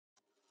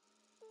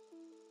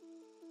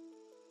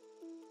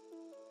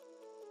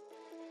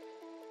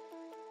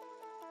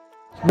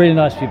Really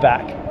nice to be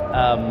back,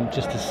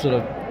 just to sort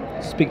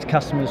of speak to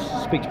customers,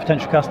 speak to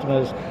potential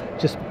customers,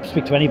 just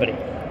speak to anybody.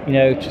 You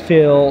know, to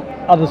feel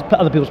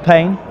other people's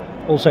pain,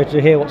 also to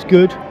hear what's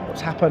good,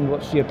 what's happened,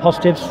 what's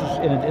positives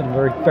in a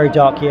very, very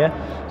dark year.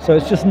 So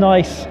it's just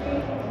nice,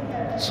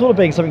 sort of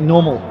being something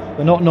normal.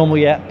 We're not normal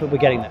yet, but we're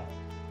getting there.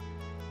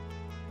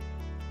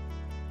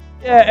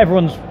 Yeah,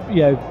 everyone's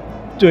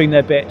doing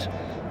their bit.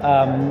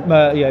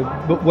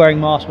 Wearing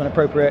masks when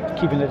appropriate,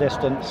 keeping the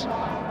distance.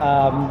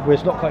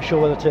 We're not quite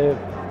sure whether to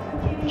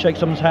shake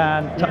someone's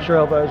hand, touch their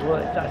elbows. Well,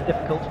 that's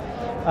difficult.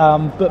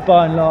 But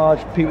by and large,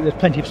 there's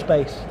plenty of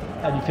space,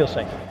 and you feel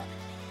safe.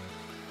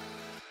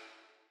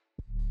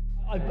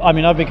 I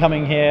mean, I've been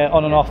coming here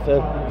on and off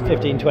for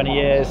 15, 20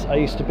 years. I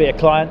used to be a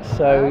client,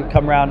 so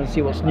come around and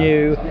see what's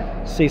new,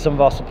 see some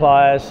of our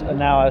suppliers, and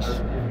now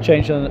I've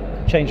changed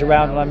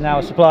around, and I'm now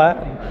a supplier.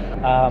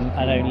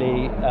 And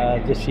only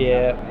this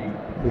year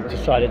we've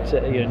decided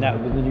to, now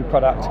with the new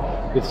product,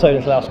 with so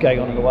little else going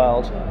on in the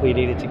world, we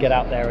needed to get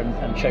out there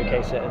and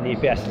showcase it. And the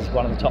EPS is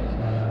one of the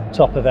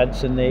top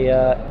events in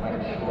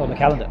on the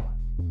calendar.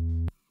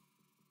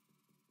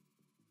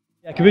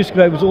 Yeah, Caboose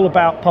was all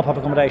about pop-up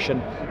accommodation,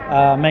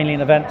 mainly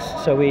in events.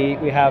 So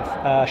we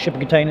have shipping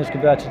containers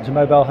converted into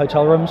mobile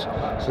hotel rooms.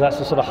 So that's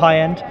the sort of high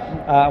end.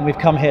 And we've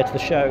come here to the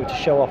show to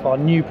show off our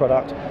new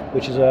product,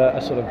 which is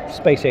a sort of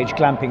space-age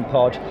glamping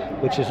pod,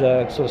 which is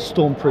a sort of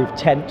storm-proof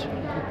tent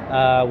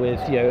with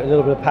a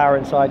little bit of power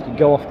inside. You can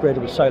go off-grid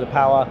with solar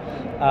power,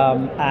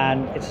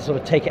 and it's a sort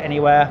of take it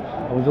anywhere.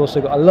 And we've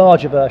also got a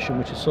larger version,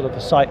 which is sort of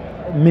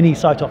a mini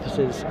site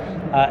offices.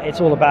 It's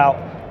all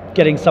about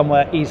getting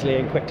somewhere easily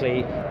and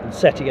quickly, and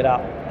setting it up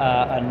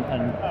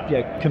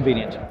and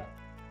convenient.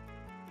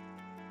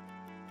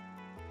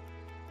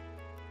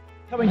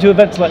 Coming to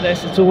events like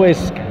this, it's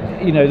always,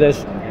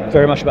 there's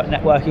very much about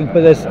networking,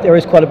 but there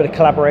is quite a bit of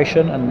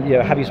collaboration, and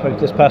have you spoken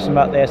to this person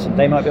about this, and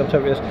they might be able to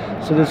talk about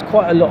this. So there's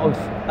quite a lot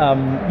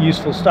of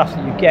useful stuff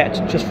that you get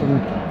just from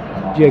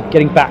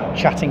getting back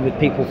chatting with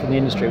people from the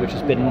industry, which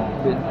has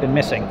been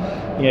missing.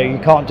 You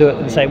can't do it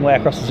in the same way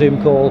across a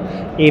Zoom call,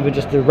 even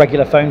just a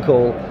regular phone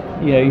call.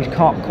 You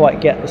can't quite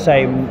get the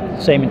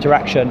same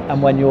interaction,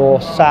 and when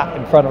you're sat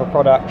in front of a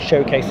product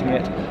showcasing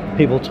it,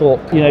 people talk.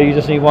 You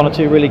just need one or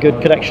two really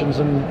good connections,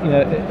 and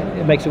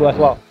it makes it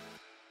worthwhile.